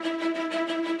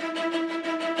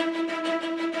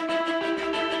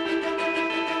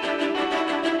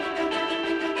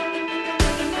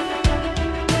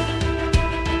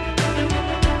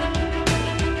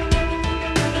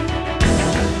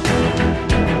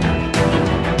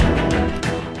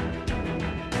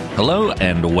Hello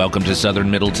and welcome to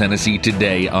Southern Middle Tennessee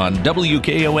Today on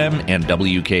WKOM and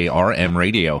WKRM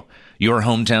Radio, your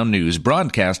hometown news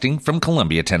broadcasting from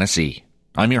Columbia, Tennessee.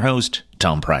 I'm your host,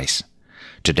 Tom Price.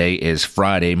 Today is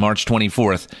Friday, March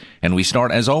 24th, and we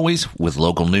start, as always, with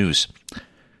local news.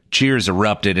 Cheers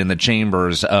erupted in the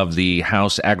chambers of the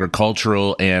House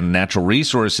Agricultural and Natural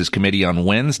Resources Committee on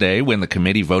Wednesday when the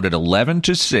committee voted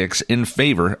 11-6 in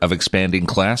favor of expanding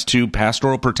Class II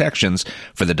pastoral protections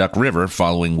for the Duck River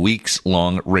following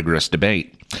weeks-long rigorous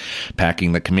debate.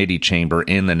 Packing the committee chamber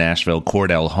in the Nashville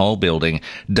Cordell Hall building,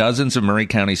 dozens of Maury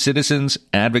County citizens,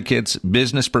 advocates,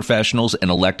 business professionals, and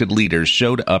elected leaders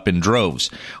showed up in droves,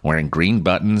 wearing green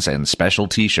buttons and special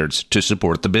T-shirts to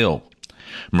support the bill.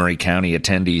 Maury County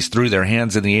attendees threw their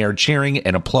hands in the air cheering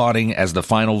and applauding as the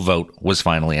final vote was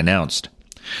finally announced.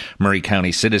 Maury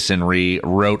County citizenry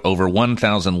wrote over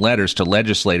 1,000 letters to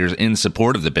legislators in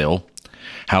support of the bill.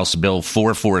 House Bill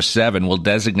 447 will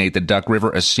designate the Duck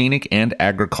River a scenic and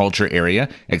agriculture area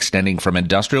extending from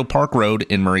Industrial Park Road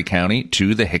in Maury County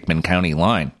to the Hickman County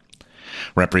line.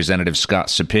 Representative Scott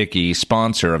Sapicki,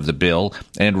 sponsor of the bill,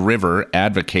 and River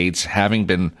advocates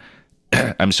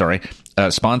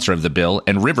sponsor of the bill,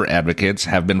 and River advocates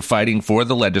have been fighting for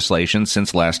the legislation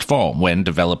since last fall when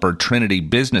developer Trinity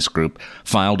Business Group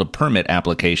filed a permit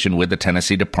application with the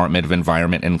Tennessee Department of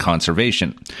Environment and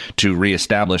Conservation to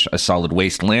reestablish a solid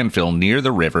waste landfill near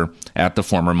the river at the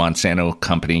former Monsanto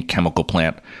Company chemical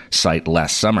plant site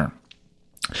last summer.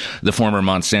 The former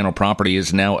Monsanto property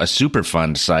is now a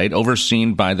Superfund site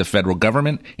overseen by the federal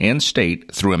government and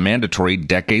state through a mandatory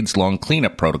decades-long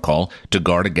cleanup protocol to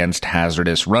guard against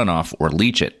hazardous runoff or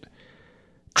leach it.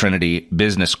 Trinity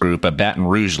Business Group, a Baton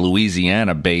Rouge,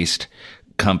 Louisiana-based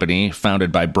company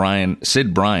founded by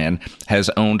Sid Bryan, has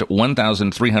owned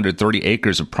 1,330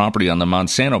 acres of property on the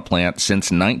Monsanto plant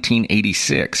since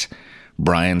 1986.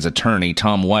 Bryan's attorney,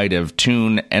 Tom White of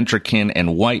Toon, Entrikin,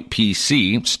 and White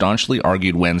PC, staunchly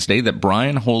argued Wednesday that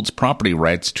Bryan holds property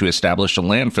rights to establish a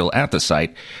landfill at the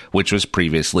site, which was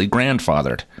previously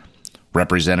grandfathered.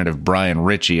 Representative Brian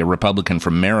Ritchie, a Republican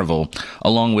from Maryville,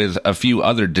 along with a few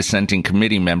other dissenting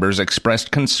committee members, expressed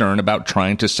concern about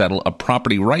trying to settle a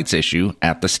property rights issue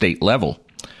at the state level.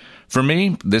 For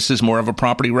me, this is more of a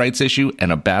property rights issue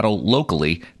and a battle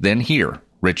locally than here,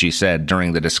 Ritchie said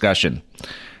during the discussion.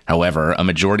 However, a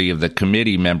majority of the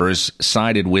committee members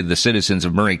sided with the citizens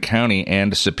of Maury County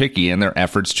and Sapicki in their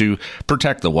efforts to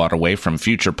protect the waterway from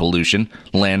future pollution,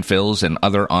 landfills, and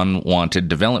other unwanted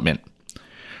development.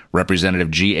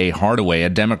 Representative G.A. Hardaway, a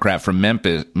Democrat from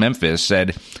Memphis,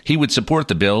 said he would support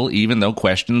the bill even though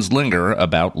questions linger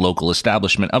about local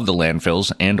establishment of the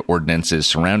landfills and ordinances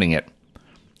surrounding it.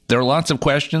 There are lots of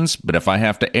questions, but if I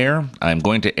have to err, I'm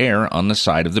going to err on the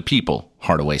side of the people,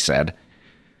 Hardaway said.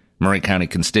 Maury County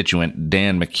constituent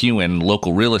Dan McEwen,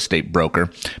 local real estate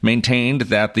broker, maintained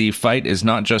that the fight is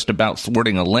not just about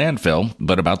thwarting a landfill,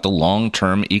 but about the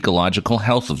long-term ecological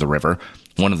health of the river,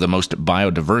 one of the most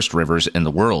biodiverse rivers in the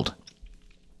world.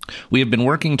 We have been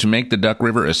working to make the Duck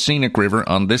River a scenic river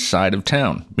on this side of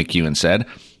town, McEwen said.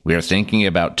 We are thinking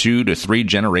about 2 to 3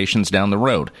 generations down the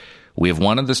road. We have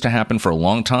wanted this to happen for a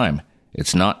long time.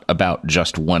 It's not about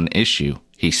just one issue,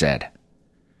 he said.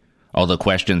 Although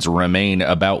questions remain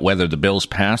about whether the bill's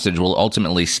passage will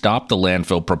ultimately stop the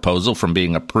landfill proposal from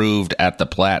being approved at the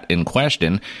plat in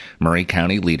question, Maury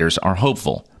County leaders are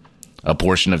hopeful. A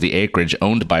portion of the acreage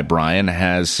owned by Bryan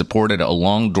has supported a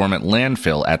long-dormant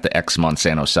landfill at the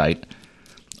ex-Monsanto site.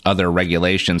 Other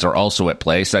regulations are also at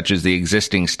play, such as the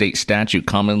existing state statute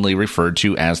commonly referred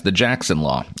to as the Jackson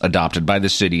Law, adopted by the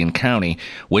city and county,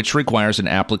 which requires an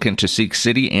applicant to seek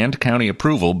city and county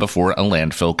approval before a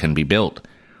landfill can be built.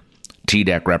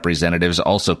 TDEC representatives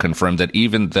also confirmed that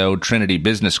even though Trinity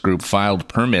Business Group filed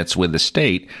permits with the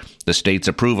state's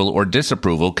approval or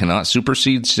disapproval cannot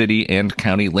supersede city and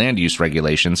county land use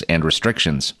regulations and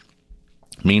restrictions.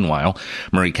 Meanwhile,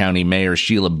 Maury County Mayor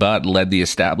Sheila Butt led the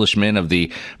establishment of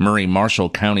the Maury-Marshall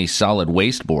County Solid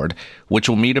Waste Board, which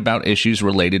will meet about issues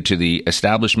related to the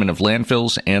establishment of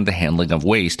landfills and the handling of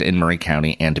waste in Maury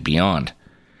County and beyond.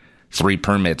 3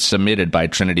 permits submitted by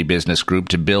Trinity Business Group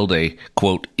to build a,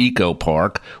 quote, eco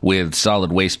park with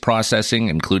solid waste processing,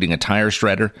 including a tire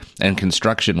shredder and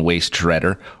construction waste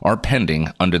shredder, are pending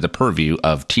under the purview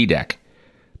of TDEC.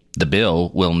 The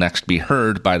bill will next be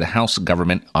heard by the House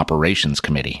Government Operations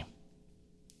Committee.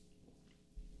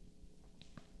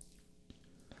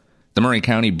 The Maury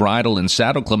County Bridal and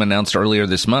Saddle Club announced earlier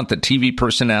this month that TV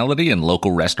personality and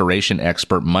local restoration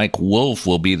expert Mike Wolf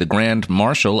will be the Grand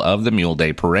Marshal of the Mule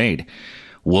Day Parade.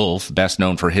 Wolf, best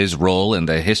known for his role in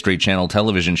the History Channel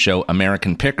television show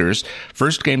American Pickers,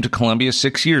 first came to Columbia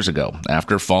 6 years ago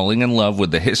after falling in love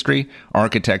with the history,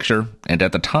 architecture, and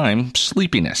at the time,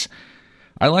 sleepiness.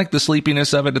 I liked the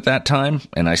sleepiness of it at that time,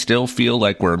 and I still feel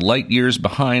like we're light years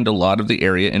behind a lot of the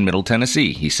area in Middle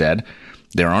Tennessee, he said.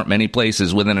 There aren't many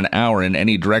places within an hour in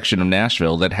any direction of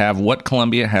Nashville that have what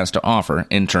Columbia has to offer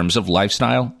in terms of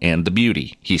lifestyle and the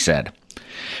beauty, he said.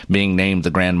 Being named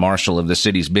the Grand Marshal of the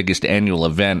city's biggest annual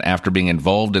event after being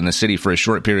involved in the city for a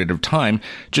short period of time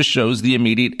just shows the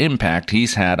immediate impact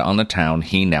he's had on the town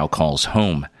he now calls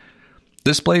home.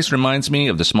 This place reminds me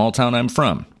of the small town I'm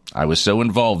from. I was so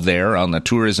involved there on the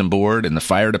tourism board, in the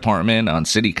fire department, on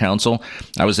city council.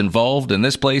 I was involved, and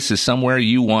this place is somewhere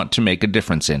you want to make a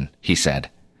difference in, he said.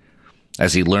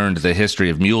 As he learned the history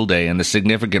of Mule Day and the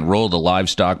significant role the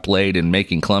livestock played in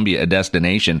making Columbia a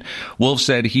destination, Wolf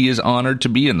said he is honored to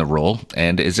be in the role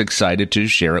and is excited to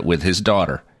share it with his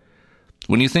daughter.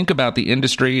 When you think about the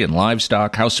industry and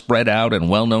livestock, how spread out and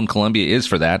well-known Columbia is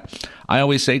for that, I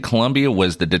always say Columbia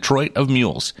was the Detroit of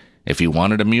mules. If you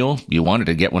wanted a mule, you wanted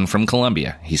to get one from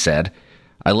Columbia, he said.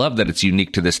 I love that it's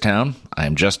unique to this town. I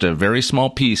am just a very small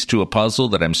piece to a puzzle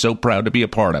that I'm so proud to be a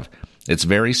part of. It's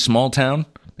very small town.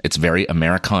 It's very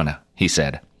Americana, he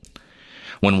said.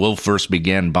 When Wolf first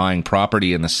began buying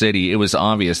property in the city, it was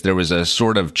obvious there was a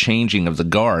sort of changing of the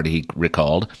guard, he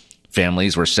recalled.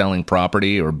 Families were selling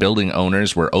property or building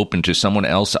owners were open to someone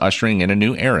else ushering in a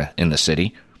new era in the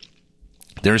city.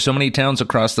 There are so many towns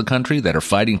across the country that are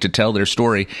fighting to tell their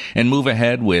story and move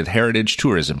ahead with heritage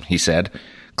tourism, he said.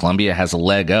 Columbia has a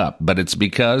leg up, but it's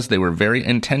because they were very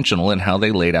intentional in how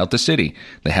they laid out the city.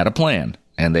 They had a plan,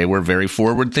 and they were very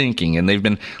forward-thinking, and they've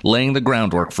been laying the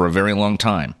groundwork for a very long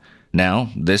time. Now,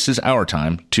 this is our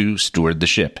time to steward the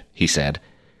ship, he said.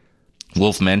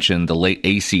 Wolf mentioned the late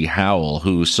A.C. Howell,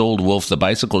 who sold Wolf the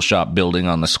bicycle shop building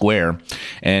on the square,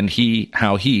 and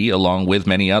how he, along with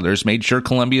many others, made sure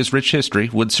Columbia's rich history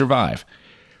would survive.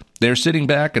 They're sitting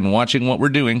back and watching what we're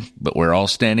doing, but we're all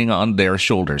standing on their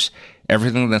shoulders.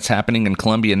 Everything that's happening in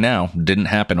Columbia now didn't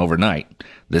happen overnight.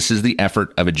 This is the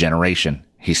effort of a generation,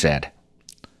 he said.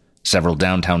 Several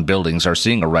downtown buildings are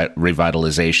seeing a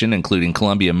revitalization, including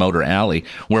Columbia Motor Alley,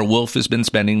 where Wolf has been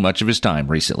spending much of his time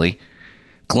recently.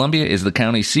 Columbia is the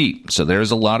county seat, so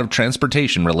there's a lot of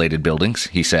transportation-related buildings,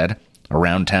 he said.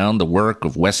 Around town, the work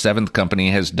of West 7th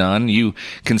Company has done. You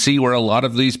can see where a lot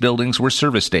of these buildings were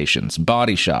service stations,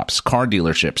 body shops, car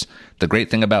dealerships. The great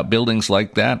thing about buildings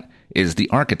like that is the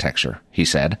architecture, he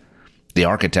said. The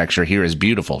architecture here is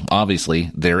beautiful.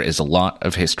 Obviously, there is a lot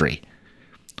of history.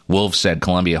 Wolf said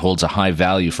Columbia holds a high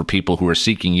value for people who are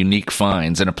seeking unique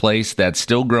finds in a place that's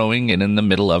still growing and in the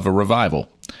middle of a revival.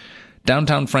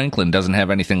 Downtown Franklin doesn't have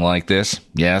anything like this.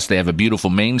 Yes, they have a beautiful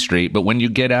main street, but when you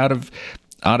get out of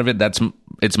it,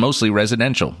 it's mostly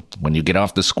residential. When you get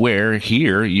off the square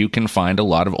here, you can find a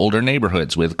lot of older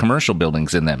neighborhoods with commercial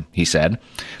buildings in them, he said.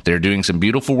 They're doing some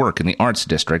beautiful work in the arts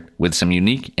district with some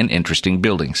unique and interesting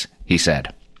buildings, he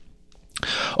said.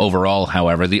 Overall,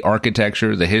 however, the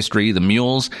architecture, the history, the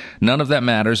mules, none of that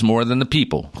matters more than the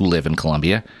people who live in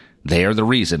Columbia. They are the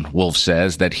reason, Wolf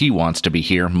says, that he wants to be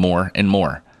here more and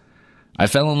more. I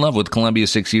fell in love with Columbia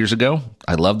 6 years ago.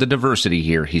 I love the diversity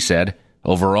here, he said.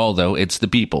 Overall, though, it's the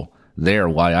people. They're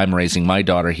why I'm raising my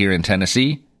daughter here in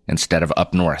Tennessee instead of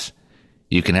up north.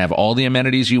 You can have all the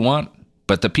amenities you want,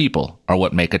 but the people are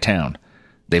what make a town.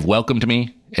 They've welcomed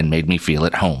me and made me feel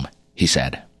at home, he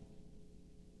said.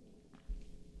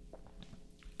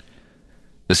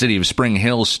 The City of Spring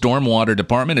Hill's Stormwater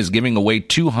Department is giving away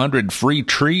 200 free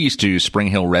trees to Spring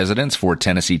Hill residents for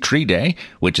Tennessee Tree Day,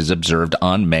 which is observed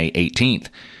on May 18th.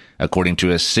 According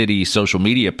to a city social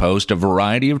media post, a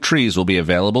variety of trees will be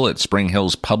available at Spring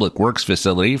Hill's Public Works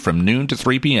facility from noon to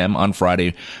 3 p.m. on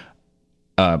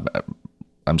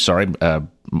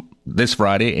this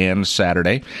Friday and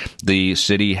Saturday. The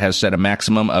city has set a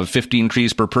maximum of 15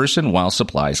 trees per person while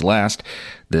supplies last.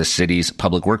 The city's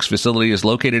Public Works facility is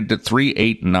located at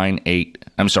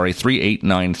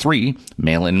 3893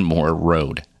 Malin Moore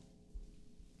Road.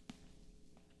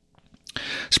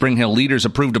 Spring Hill leaders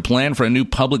approved a plan for a new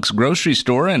Publix grocery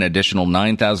store and additional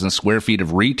 9,000 square feet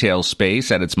of retail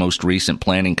space at its most recent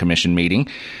Planning Commission meeting.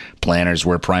 Planners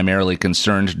were primarily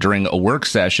concerned during a work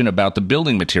session about the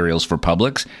building materials for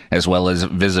Publix, as well as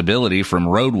visibility from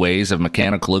roadways of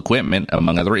mechanical equipment,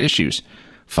 among other issues.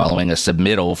 Following a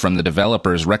submittal from the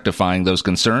developers rectifying those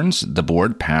concerns, the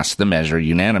board passed the measure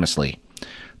unanimously.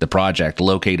 The project,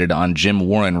 located on Jim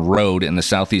Warren Road in the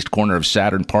southeast corner of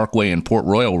Saturn Parkway and Port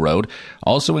Royal Road,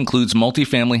 also includes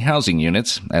multifamily housing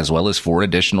units, as well as 4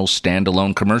 additional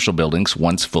standalone commercial buildings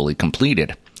once fully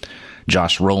completed.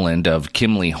 Josh Rowland of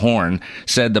Kimley Horn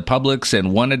said the Publix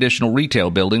and one additional retail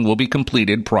building will be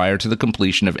completed prior to the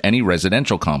completion of any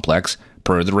residential complex,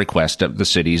 per the request of the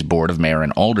city's Board of Mayor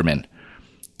and Aldermen.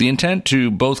 The intent to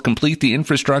both complete the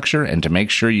infrastructure and to make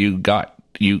sure you got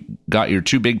your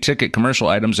two big-ticket commercial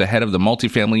items ahead of the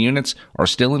multifamily units are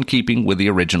still in keeping with the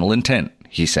original intent,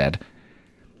 he said.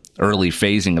 Early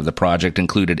phasing of the project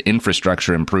included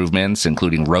infrastructure improvements,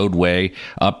 including roadway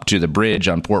up to the bridge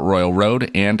on Port Royal Road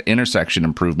and intersection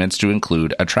improvements to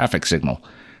include a traffic signal.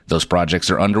 Those projects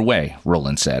are underway,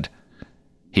 Rowland said.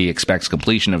 He expects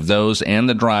completion of those and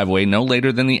the driveway no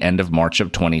later than the end of March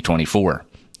of 2024.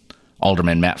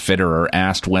 Alderman Matt Fitterer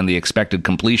asked when the expected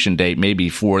completion date may be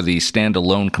for the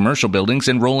standalone commercial buildings,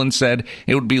 and Rowland said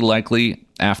it would be likely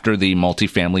after the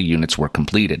multifamily units were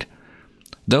completed.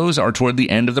 Those are toward the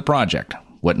end of the project.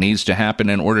 What needs to happen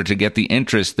in order to get the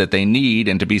interest that they need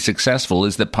and to be successful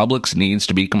is that Publix needs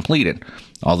to be completed.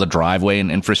 All the driveway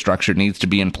and infrastructure needs to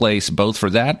be in place both for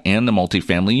that and the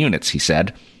multifamily units, he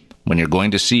said. You're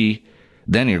going to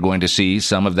see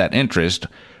some of that interest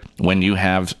when you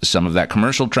have some of that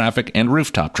commercial traffic and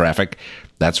rooftop traffic.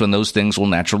 That's when those things will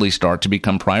naturally start to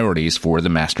become priorities for the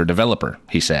master developer,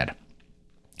 he said.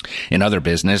 In other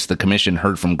business, the commission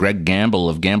heard from Greg Gamble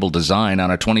of Gamble Design on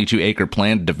a 22-acre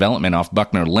planned development off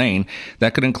Buckner Lane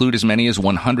that could include as many as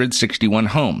 161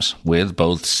 homes, with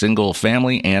both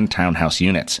single-family and townhouse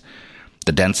units.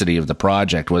 The density of the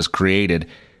project has created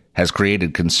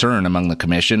concern among the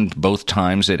commission both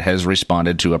times it has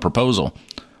responded to a proposal.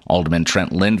 Alderman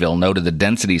Trent Linville noted the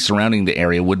density surrounding the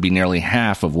area would be nearly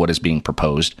half of what is being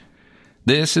proposed.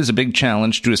 This is a big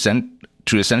challenge to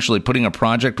essentially putting a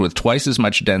project with twice as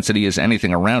much density as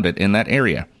anything around it in that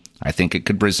area. I think it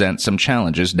could present some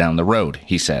challenges down the road,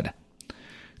 he said.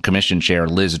 Commission Chair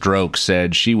Liz Droke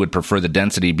said she would prefer the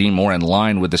density be more in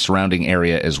line with the surrounding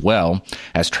area as well,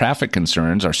 as traffic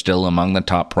concerns are still among the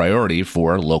top priority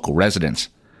for local residents.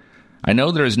 I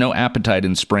know there is no appetite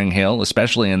in Spring Hill,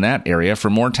 especially in that area, for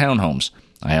more townhomes.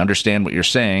 I understand what you're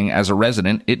saying. As a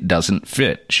resident, it doesn't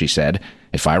fit, she said.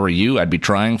 If I were you, I'd be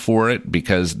trying for it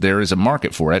because there is a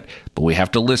market for it, but we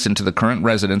have to listen to the current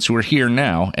residents who are here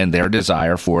now and their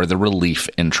desire for the relief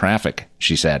in traffic,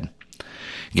 she said.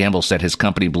 Gamble said his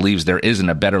company believes there isn't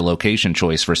a better location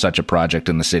choice for such a project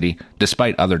in the city,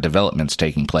 despite other developments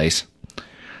taking place.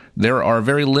 There are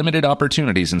very limited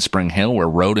opportunities in Spring Hill where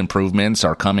road improvements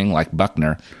are coming like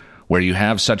Buckner, where you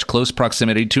have such close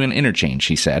proximity to an interchange,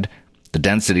 he said. The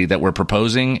density that we're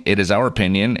proposing, it is our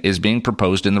opinion, is being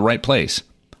proposed in the right place,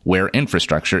 where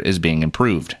infrastructure is being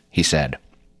improved, he said.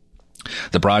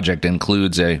 The project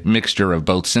includes a mixture of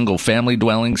both single-family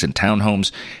dwellings and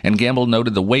townhomes, and Gamble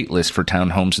noted the wait list for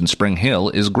townhomes in Spring Hill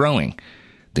is growing.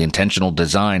 The intentional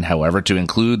design, however, to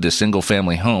include the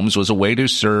single-family homes was a way to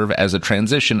serve as a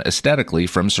transition aesthetically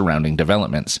from surrounding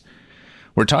developments.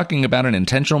 We're talking about an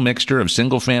intentional mixture of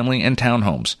single-family and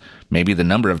townhomes. Maybe the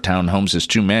number of townhomes is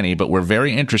too many, but we're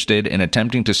very interested in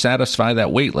attempting to satisfy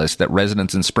that wait list that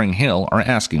residents in Spring Hill are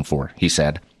asking for, he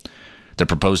said. The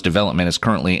proposed development is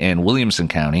currently in Williamson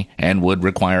County and would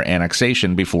require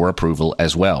annexation before approval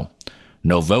as well.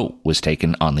 No vote was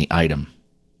taken on the item.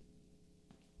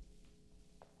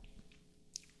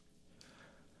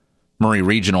 Murray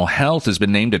Regional Health has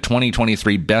been named a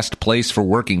 2023 Best Place for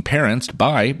Working Parents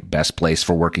by Best Place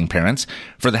for Working Parents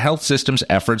for the health system's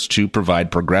efforts to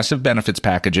provide progressive benefits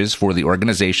packages for the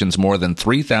organization's more than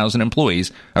 3,000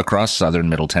 employees across southern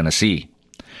Middle Tennessee.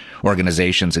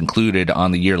 Organizations included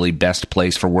on the yearly Best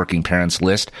Place for Working Parents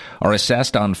list are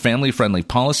assessed on family-friendly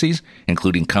policies,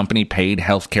 including company-paid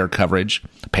health care coverage,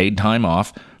 paid time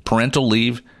off, parental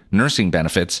leave, nursing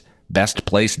benefits, Best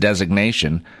Place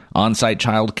designation, on-site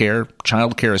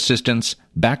childcare assistance,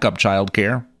 backup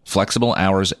childcare, flexible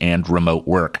hours, and remote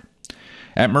work.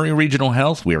 At Murray Regional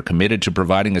Health, we are committed to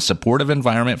providing a supportive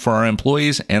environment for our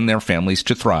employees and their families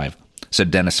to thrive,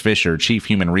 said Dennis Fisher, Chief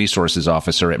Human Resources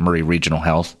Officer at Murray Regional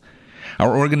Health.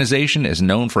 Our organization is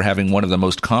known for having one of the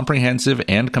most comprehensive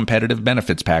and competitive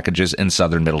benefits packages in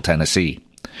southern Middle Tennessee.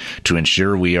 To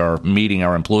ensure we are meeting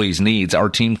our employees' needs, our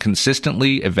team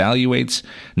consistently evaluates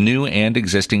new and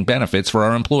existing benefits for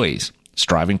our employees,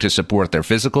 striving to support their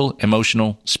physical,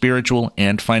 emotional, spiritual,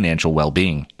 and financial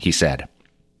well-being, he said.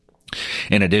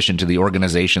 In addition to the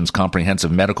organization's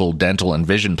comprehensive medical, dental, and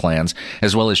vision plans,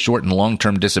 as well as short and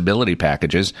long-term disability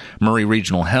packages, Murray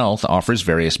Regional Health offers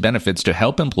various benefits to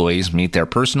help employees meet their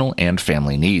personal and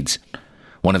family needs.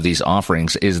 One of these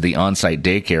offerings is the on-site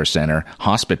daycare center,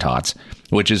 Hospitats,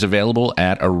 which is available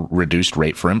at a reduced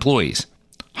rate for employees.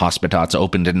 Hospitats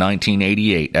opened in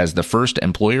 1988 as the first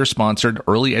employer-sponsored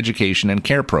early education and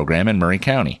care program in Murray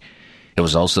County. It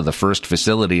was also the first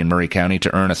facility in Murray County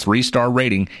to earn a 3-star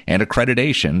rating and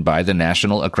accreditation by the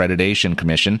National Accreditation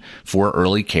Commission for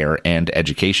Early Care and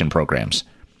Education Programs.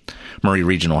 Murray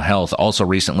Regional Health also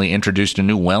recently introduced a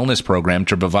new wellness program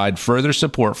to provide further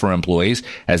support for employees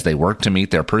as they work to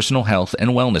meet their personal health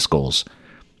and wellness goals.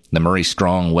 The Murray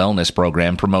Strong Wellness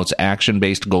Program promotes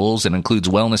action-based goals and includes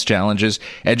wellness challenges,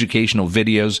 educational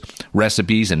videos,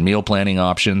 recipes, and meal planning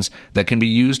options that can be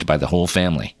used by the whole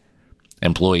family.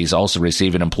 Employees also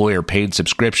receive an employer-paid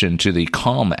subscription to the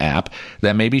Calm app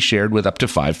that may be shared with up to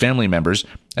 5 family members,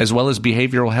 as well as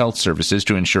behavioral health services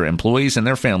to ensure employees and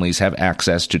their families have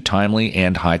access to timely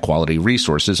and high-quality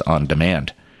resources on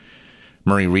demand.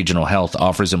 Murray Regional Health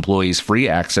offers employees free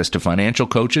access to financial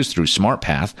coaches through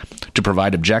SmartPath to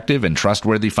provide objective and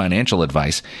trustworthy financial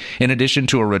advice, in addition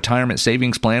to a retirement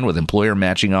savings plan with employer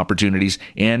matching opportunities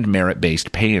and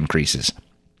merit-based pay increases.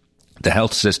 The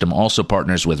health system also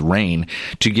partners with RAIN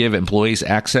to give employees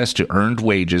access to earned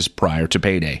wages prior to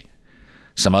payday.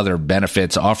 Some other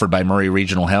benefits offered by Murray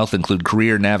Regional Health include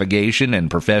career navigation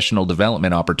and professional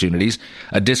development opportunities,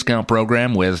 a discount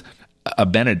program with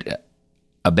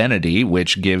Abenity,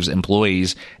 which gives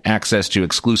employees access to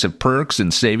exclusive perks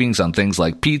and savings on things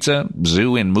like pizza,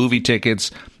 zoo and movie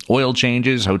tickets, oil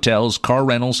changes, hotels, car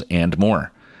rentals, and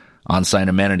more. On-site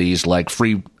amenities like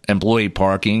free employee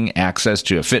parking, access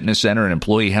to a fitness center and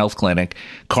employee health clinic,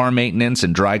 car maintenance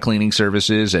and dry cleaning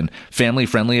services, and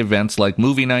family-friendly events like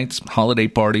movie nights, holiday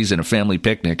parties, and a family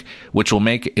picnic, which will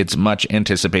make its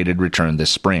much-anticipated return this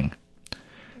spring.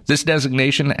 This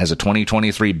designation as a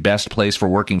 2023 Best Place for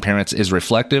Working Parents is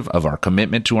reflective of our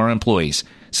commitment to our employees,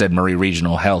 said Murray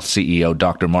Regional Health CEO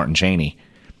Dr. Martin Cheney.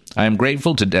 I am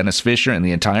grateful to Dennis Fisher and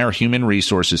the entire Human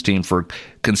Resources team for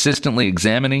consistently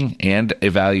examining and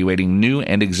evaluating new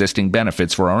and existing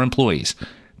benefits for our employees.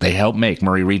 They help make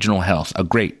Murray Regional Health a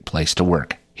great place to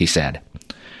work, he said.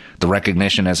 The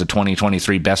recognition as a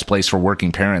 2023 Best Place for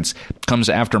Working Parents comes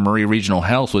after Murray Regional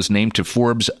Health was named to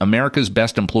Forbes' America's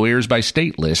Best Employers by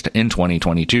State list in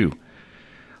 2022.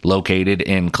 Located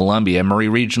in Columbia, Murray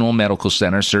Regional Medical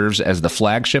Center serves as the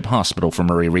flagship hospital for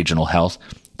Murray Regional Health,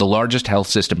 the largest health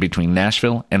system between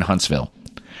Nashville and Huntsville.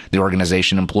 The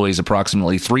organization employs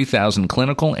approximately 3,000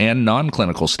 clinical and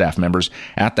non-clinical staff members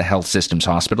at the health system's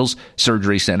hospitals,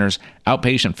 surgery centers,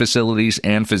 outpatient facilities,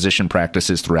 and physician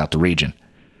practices throughout the region.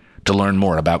 To learn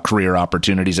more about career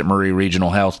opportunities at Murray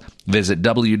Regional Health, visit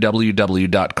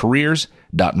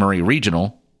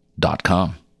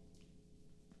www.careers.murrayregional.com.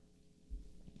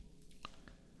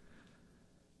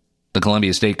 The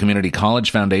Columbia State Community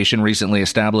College Foundation recently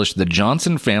established the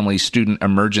Johnson Family Student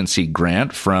Emergency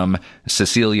Grant from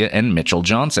Cecilia and Mitchell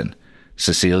Johnson.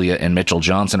 Cecilia and Mitchell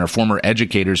Johnson are former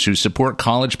educators who support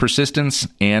college persistence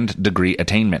and degree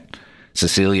attainment.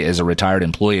 Cecilia is a retired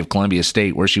employee of Columbia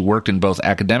State, where she worked in both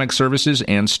academic services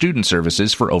and student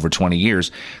services for over 20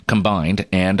 years combined,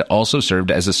 and also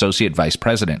served as associate vice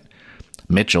president.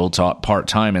 Mitchell taught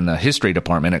part-time in the history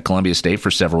department at Columbia State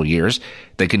for several years.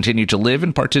 They continue to live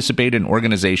and participate in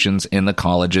organizations in the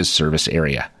college's service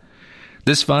area.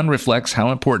 This fund reflects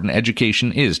how important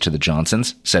education is to the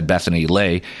Johnsons, said Bethany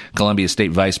Lay, Columbia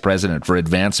State vice president for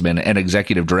advancement and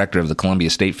executive director of the Columbia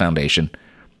State Foundation.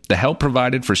 The help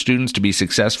provided for students to be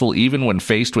successful even when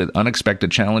faced with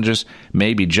unexpected challenges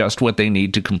may be just what they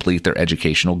need to complete their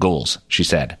educational goals, she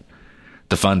said.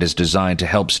 The fund is designed to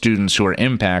help students who are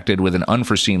impacted with an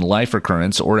unforeseen life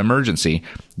occurrence or emergency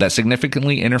that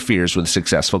significantly interferes with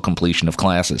successful completion of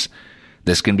classes.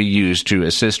 This can be used to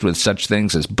assist with such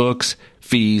things as books,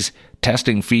 fees,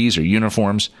 testing fees or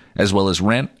uniforms, as well as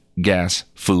rent, gas,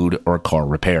 food, or car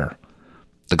repair.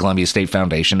 The Columbia State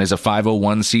Foundation is a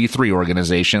 501c3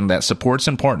 organization that supports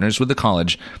and partners with the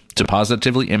college to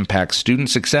positively impact student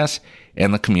success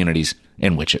and the communities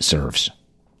in which it serves.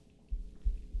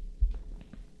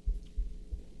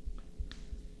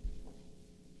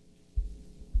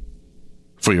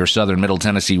 For your southern Middle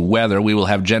Tennessee weather, we will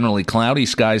have generally cloudy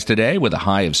skies today with a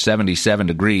high of 77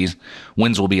 degrees.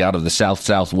 Winds will be out of the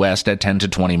south-southwest at 10 to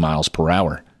 20 miles per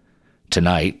hour.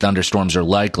 Tonight, thunderstorms are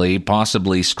likely,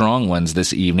 possibly strong ones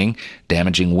this evening.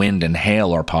 Damaging wind and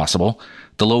hail are possible.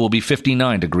 The low will be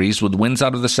 59 degrees with winds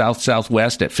out of the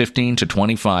south-southwest at 15 to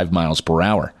 25 miles per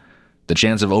hour. The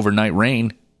chance of overnight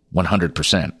rain,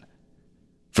 100%.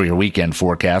 For your weekend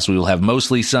forecast, we will have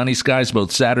mostly sunny skies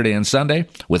both Saturday and Sunday,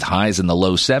 with highs in the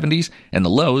low 70s and the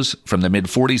lows from the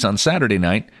mid-40s on Saturday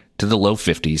night to the low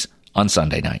 50s on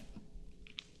Sunday night.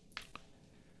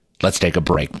 Let's take a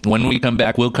break. When we come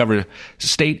back, we'll cover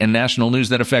state and national news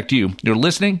that affect you. You're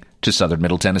listening to Southern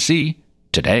Middle Tennessee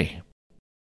Today.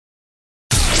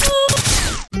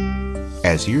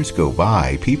 As years go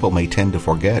by, people may tend to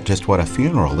forget just what a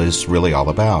funeral is really all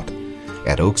about.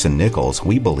 At Oaks and Nichols,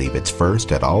 we believe it's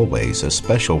first and always a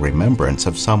special remembrance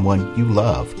of someone you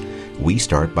love. We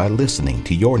start by listening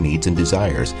to your needs and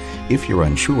desires. If you're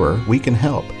unsure, we can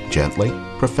help, gently,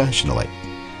 professionally.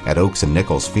 At Oaks and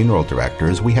Nichols Funeral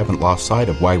Directors, we haven't lost sight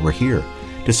of why we're here,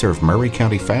 to serve Maury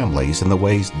County families in the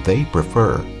ways they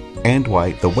prefer, and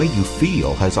why the way you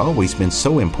feel has always been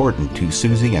so important to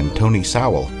Susie and Tony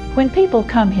Sowell. When people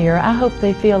come here, I hope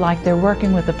they feel like they're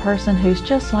working with a person who's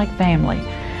just like family.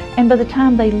 And by the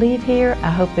time they leave here, I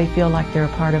hope they feel like they're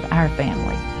a part of our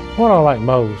family. What I like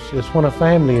most is when a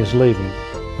family is leaving,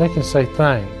 they can say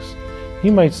thanks.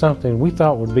 You made something we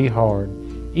thought would be hard,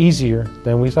 easier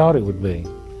than we thought it would be.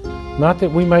 Not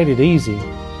that we made it easy,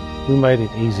 we made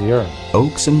it easier.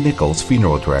 Oaks and Nichols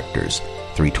Funeral Directors,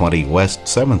 320 West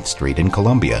 7th Street in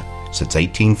Columbia. Since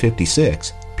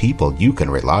 1856, people you can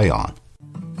rely on.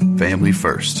 Family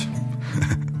first.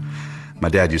 My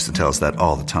dad used to tell us that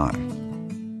all the time.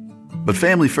 But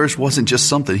family first wasn't just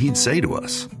something he'd say to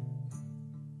us.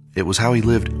 It was how he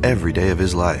lived every day of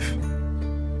his life.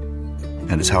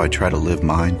 And it's how I try to live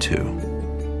mine too.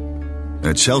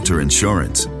 At Shelter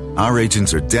Insurance, our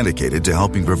agents are dedicated to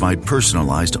helping provide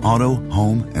personalized auto,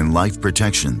 home, and life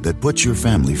protection that puts your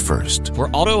family first. For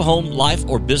auto, home, life,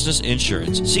 or business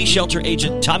insurance, see Shelter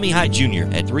Agent Tommy Hyde Jr.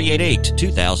 at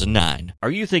 388-2009. Are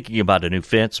you thinking about a new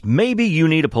fence? Maybe you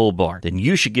need a pole barn. Then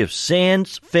you should give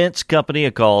Sands Fence Company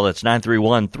a call. That's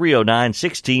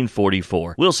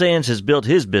 931-309-1644. Will Sands has built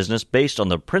his business based on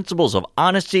the principles of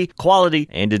honesty, quality,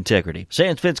 and integrity.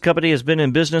 Sands Fence Company has been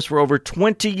in business for over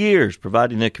 20 years,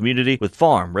 providing the community with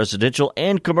farm, residential,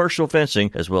 and commercial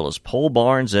fencing, as well as pole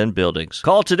barns and buildings.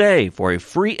 Call today for a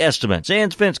free estimate.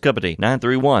 Sands Fence Company,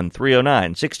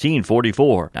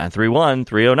 931-309-1644.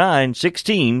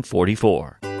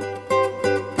 931-309-1644.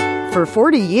 For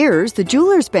 40 years, the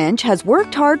Jewelers Bench has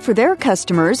worked hard for their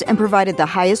customers and provided the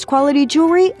highest quality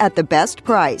jewelry at the best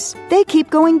price. They keep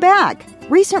going back.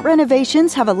 Recent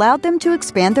renovations have allowed them to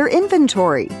expand their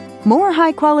inventory. More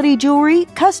high-quality jewelry,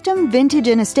 custom vintage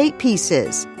and estate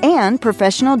pieces, and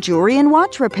professional jewelry and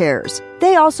watch repairs.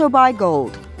 They also buy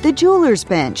gold. The Jewelers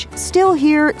Bench, still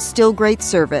here, still great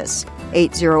service.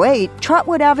 808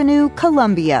 Trotwood Avenue,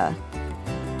 Columbia.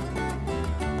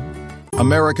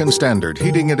 American Standard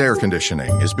Heating and Air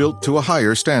Conditioning is built to a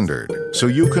higher standard, so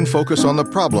you can focus on the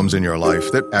problems in your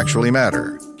life that actually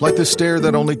matter, like the stair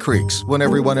that only creaks when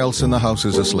everyone else in the house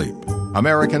is asleep.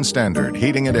 American Standard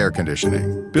Heating and Air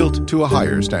Conditioning, built to a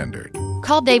higher standard.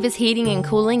 Call Davis Heating and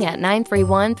Cooling at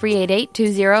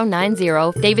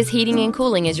 931-388-2090. Davis Heating and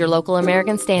Cooling is your local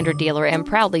American Standard dealer and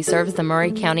proudly serves the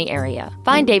Maury County area.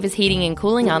 Find Davis Heating and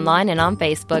Cooling online and on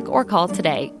Facebook or call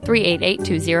today,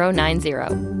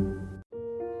 388-2090.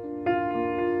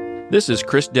 This is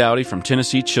Chris Dowdy from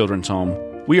Tennessee Children's Home.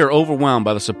 We are overwhelmed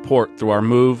by the support through our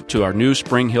move to our new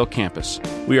Spring Hill campus.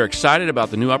 We are excited about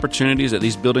the new opportunities that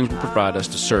these buildings will provide us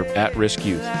to serve at-risk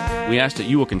youth. We ask that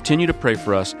you will continue to pray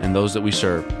for us and those that we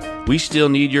serve. We still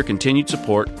need your continued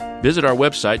support. Visit our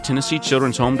website,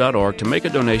 TennesseeChildren'sHome.org, to make a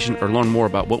donation or learn more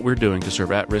about what we're doing to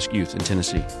serve at-risk youth in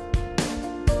Tennessee.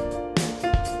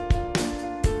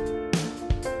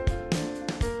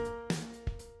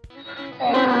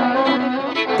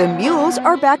 The Mules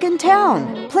are back in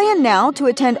town. Plan now to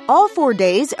attend all 4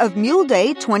 days of Mule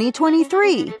Day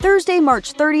 2023, Thursday,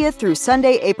 March 30th through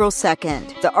Sunday, April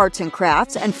 2nd. The arts and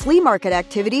crafts and flea market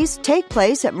activities take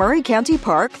place at Maury County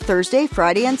Park Thursday,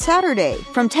 Friday, and Saturday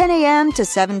from 10 a.m. to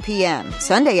 7 p.m.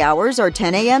 Sunday hours are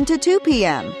 10 a.m. to 2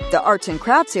 p.m. The arts and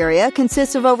crafts area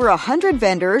consists of over 100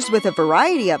 vendors with a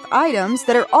variety of items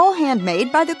that are all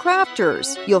handmade by the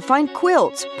crafters. You'll find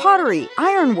quilts, pottery,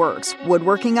 ironworks,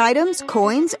 woodworking items,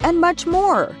 coins, and much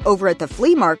more. Over at the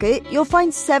flea market, you'll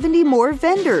find 70 more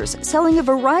vendors selling a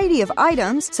variety of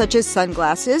items such as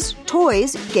sunglasses,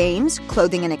 toys, games,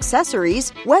 clothing and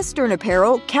accessories, Western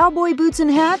apparel, cowboy boots and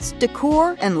hats,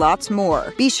 decor, and lots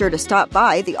more. Be sure to stop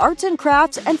by the arts and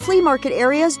crafts and flea market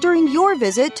areas during your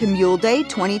visit to Mule Day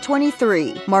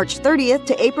 2023, March 30th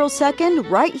to April 2nd,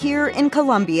 right here in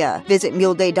Columbia. Visit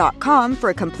muleday.com for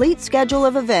a complete schedule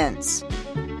of events.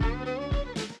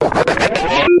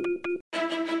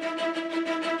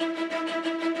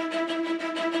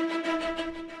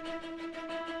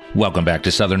 Welcome back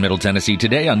to Southern Middle Tennessee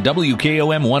today on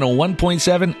WKOM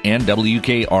 101.7 and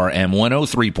WKRM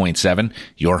 103.7,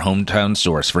 your hometown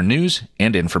source for news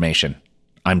and information.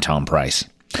 I'm Tom Price.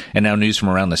 And now news from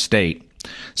around the state.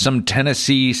 Some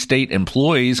Tennessee state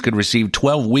employees could receive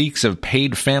 12 weeks of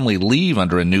paid family leave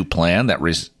under a new plan that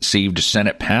received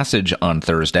Senate passage on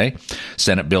Thursday.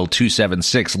 Senate Bill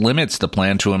 276 limits the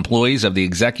plan to employees of the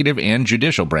executive and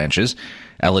judicial branches.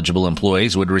 Eligible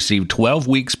employees would receive 12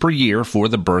 weeks per year for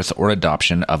the birth or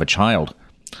adoption of a child.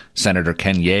 Senator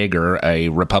Ken Yeager, a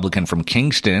Republican from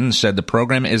Kingston, said the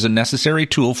program is a necessary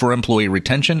tool for employee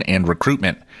retention and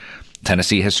recruitment.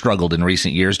 Tennessee has struggled in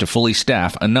recent years to fully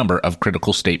staff a number of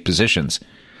critical state positions.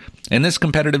 In this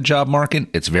competitive job market,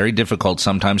 it's very difficult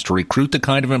sometimes to recruit the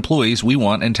kind of employees we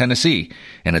want in Tennessee,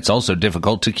 and it's also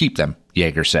difficult to keep them,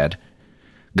 Yeager said.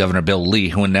 Governor Bill Lee,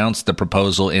 who announced the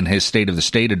proposal in his State of the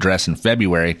State address in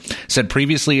February, had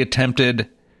previously attempted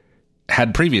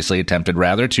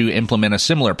to implement a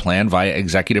similar plan via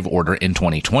executive order in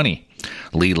 2020.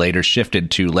 Lee later shifted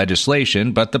to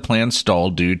legislation, but the plan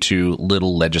stalled due to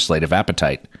little legislative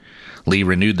appetite. Lee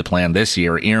renewed the plan this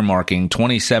year, earmarking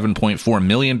 $27.4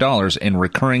 million in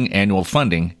recurring annual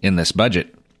funding in this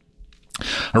budget.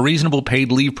 A reasonable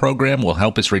paid leave program will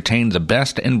help us retain the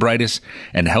best and brightest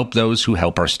and help those who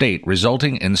help our state,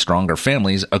 resulting in stronger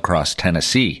families across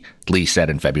Tennessee, Lee said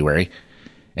in February.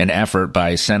 An effort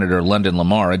by Senator London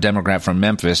Lamar, a Democrat from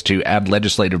Memphis, to add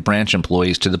legislative branch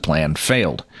employees to the plan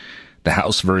failed. The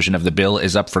House version of the bill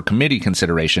is up for committee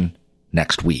consideration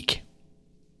next week.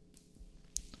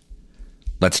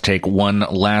 Let's take one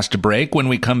last break. When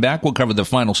we come back, we'll cover the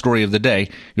final story of the day.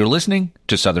 You're listening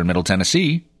to Southern Middle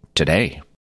Tennessee Today.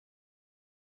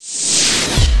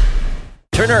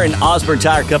 Turner and Osborne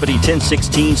Tire Company,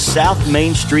 1016 South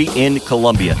Main Street in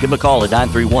Columbia. Give them a call at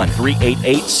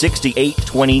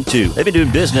 931-388-6822. They've been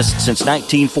doing business since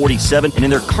 1947 and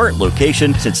in their current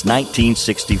location since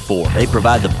 1964. They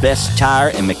provide the best tire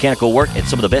and mechanical work at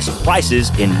some of the best prices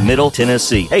in Middle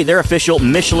Tennessee. Hey, they're official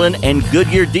Michelin and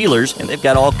Goodyear dealers, and they've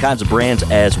got all kinds of brands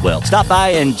as well. Stop by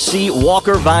and see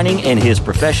Walker Vining and his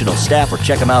professional staff, or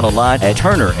check them out online at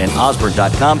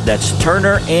turnerandosborne.com. That's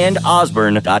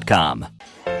turnerandosborne.com.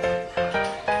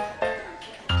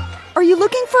 Are you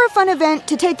looking for a fun event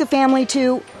to take the family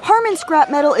to? Harmon Scrap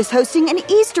Metal is hosting an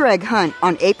Easter egg hunt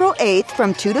on April 8th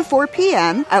from 2 to 4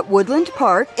 p.m. at Woodland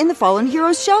Park in the Fallen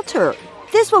Heroes Shelter.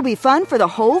 This will be fun for the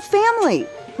whole family.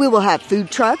 We will have food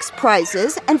trucks,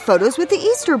 prizes, and photos with the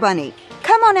Easter Bunny.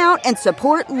 Come on out and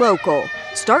support local.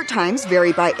 Start times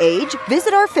vary by age.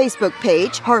 Visit our Facebook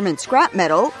page, Harmon Scrap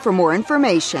Metal, for more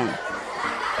information.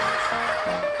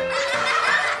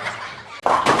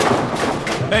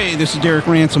 Hey, this is Derek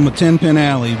Ransom with 10 Pin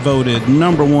Alley, voted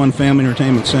 #1 family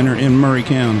entertainment center in Murray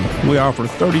County. We offer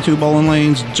 32 bowling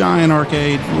lanes, giant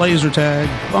arcade, laser tag,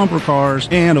 bumper cars,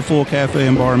 and a full cafe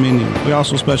and bar menu. We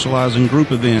also specialize in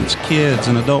group events, kids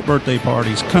and adult birthday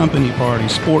parties, company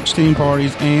parties, sports team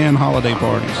parties, and holiday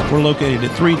parties. We're located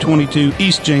at 322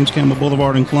 East James Campbell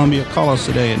Boulevard in Columbia. Call us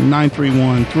today at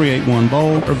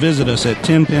 931-381-BOWL or visit us at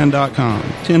 10pin.com.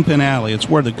 10 Pin Alley, it's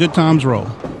where the good times roll.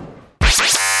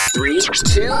 3,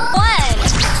 2, 1.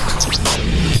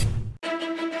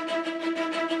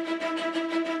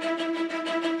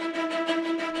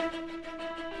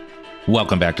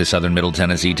 Welcome back to Southern Middle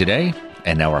Tennessee Today,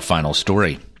 and now our final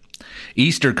story.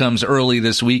 Easter comes early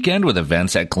this weekend with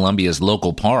events at Columbia's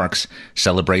local parks.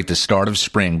 Celebrate the start of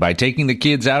spring by taking the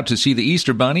kids out to see the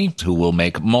Easter Bunny, who will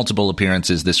make multiple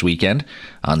appearances this weekend.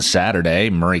 On Saturday,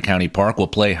 Murray County Park will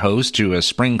play host to a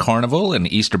spring carnival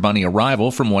and Easter Bunny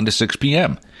arrival from 1 to 6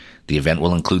 p.m. The event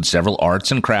will include several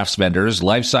arts and crafts vendors,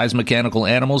 life-size mechanical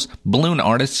animals, balloon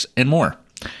artists, and more.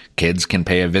 Kids can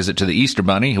pay a visit to the Easter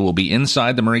Bunny, who will be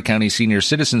inside the Murray County Senior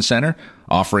Citizen Center,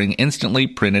 offering instantly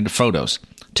printed photos.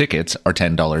 Tickets are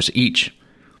 $10 each.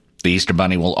 The Easter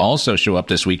Bunny will also show up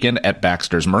this weekend at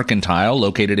Baxter's Mercantile,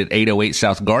 located at 808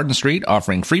 South Garden Street,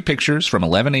 offering free pictures from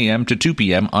 11 a.m. to 2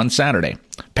 p.m. on Saturday.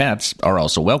 Pets are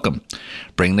also welcome.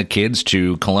 Bring the kids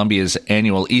to Columbia's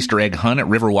annual Easter egg hunt at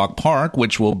Riverwalk Park,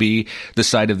 which will be the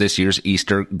site of this year's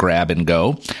Easter Grab and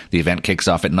Go. The event kicks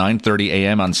off at 9:30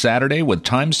 a.m. on Saturday, with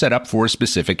time set up for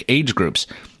specific age groups.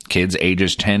 Kids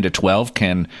ages 10 to 12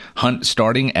 can hunt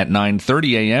starting at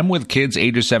 9:30 a.m., with kids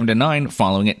ages 7 to 9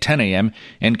 following at 10 a.m.,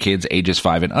 and kids ages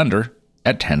 5 and under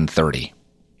at 10:30.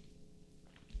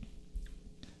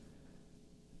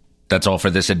 That's all for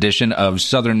this edition of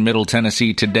Southern Middle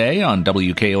Tennessee Today on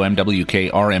WKOM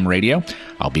WKRM Radio.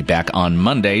 I'll be back on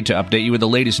Monday to update you with the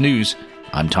latest news.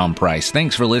 I'm Tom Price.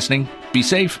 Thanks for listening. Be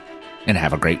safe and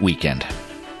have a great weekend.